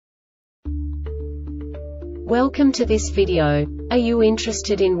Welcome to this video. Are you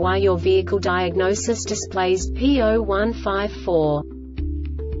interested in why your vehicle diagnosis displays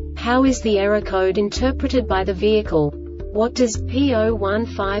P0154? How is the error code interpreted by the vehicle? What does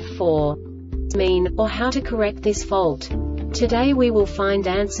P0154 mean, or how to correct this fault? Today we will find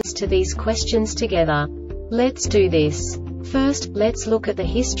answers to these questions together. Let's do this. First, let's look at the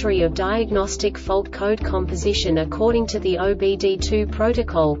history of diagnostic fault code composition according to the OBD2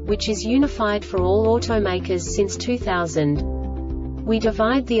 protocol, which is unified for all automakers since 2000. We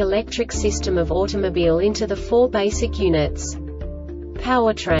divide the electric system of automobile into the four basic units: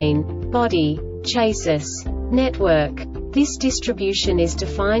 powertrain, body, chassis, network. This distribution is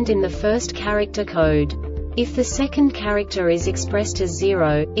defined in the first character code. If the second character is expressed as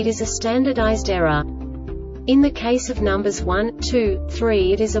 0, it is a standardized error. In the case of numbers 1, 2,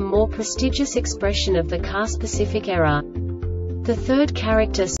 3, it is a more prestigious expression of the car-specific error. The third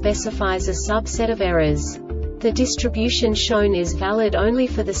character specifies a subset of errors. The distribution shown is valid only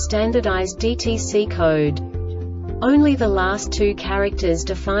for the standardized DTC code. Only the last two characters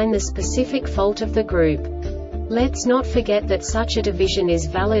define the specific fault of the group. Let's not forget that such a division is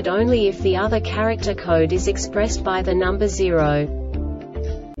valid only if the other character code is expressed by the number 0.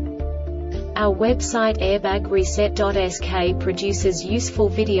 Our website airbagreset.sk produces useful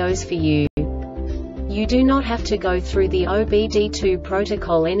videos for you. You do not have to go through the OBD2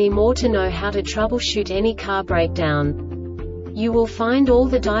 protocol anymore to know how to troubleshoot any car breakdown. You will find all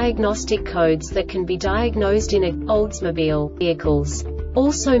the diagnostic codes that can be diagnosed in Oldsmobile vehicles.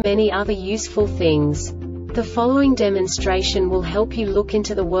 Also many other useful things. The following demonstration will help you look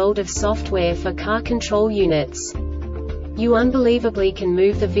into the world of software for car control units. You unbelievably can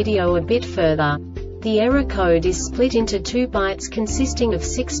move the video a bit further. The error code is split into 2 bytes consisting of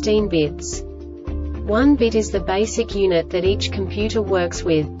 16 bits. 1 bit is the basic unit that each computer works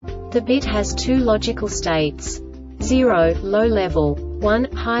with. The bit has 2 logical states: 0, low level,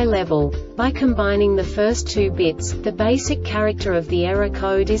 1, high level. By combining the first 2 bits, the basic character of the error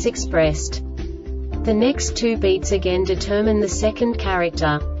code is expressed. The next 2 bits again determine the second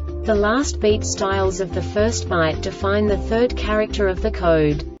character. The last beat styles of the first byte define the third character of the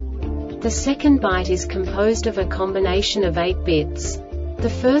code. The second byte is composed of a combination of 8 bits.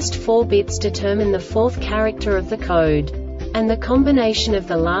 The first 4 bits determine the fourth character of the code. And the combination of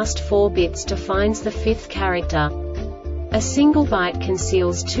the last 4 bits defines the fifth character. A single byte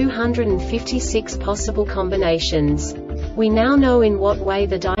conceals 256 possible combinations. We now know in what way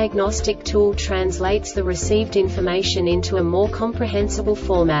the diagnostic tool translates the received information into a more comprehensible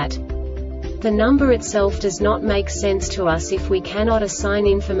format. The number itself does not make sense to us if we cannot assign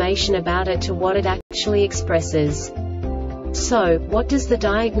information about it to what it actually expresses. So, what does the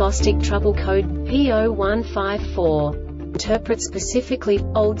Diagnostic Trouble Code P0154 interpret specifically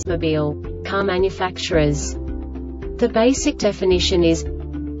for Oldsmobile car manufacturers? The basic definition is: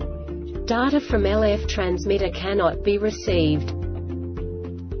 data from LF transmitter cannot be received.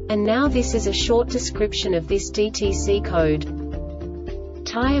 And now this is a short description of this DTC code.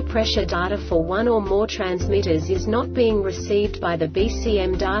 Tire pressure data for one or more transmitters is not being received by the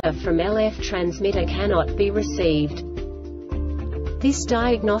BCM.Data from LF transmitter cannot be received. This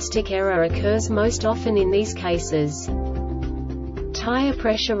diagnostic error occurs most often in these cases: tire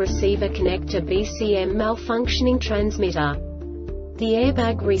pressure receiver connector BCM malfunctioning transmitter. The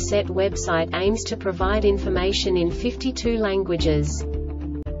Airbag Reset website aims to provide information in 52 languages.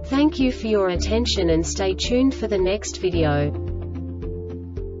 Thank you for your attention and stay tuned for the next video.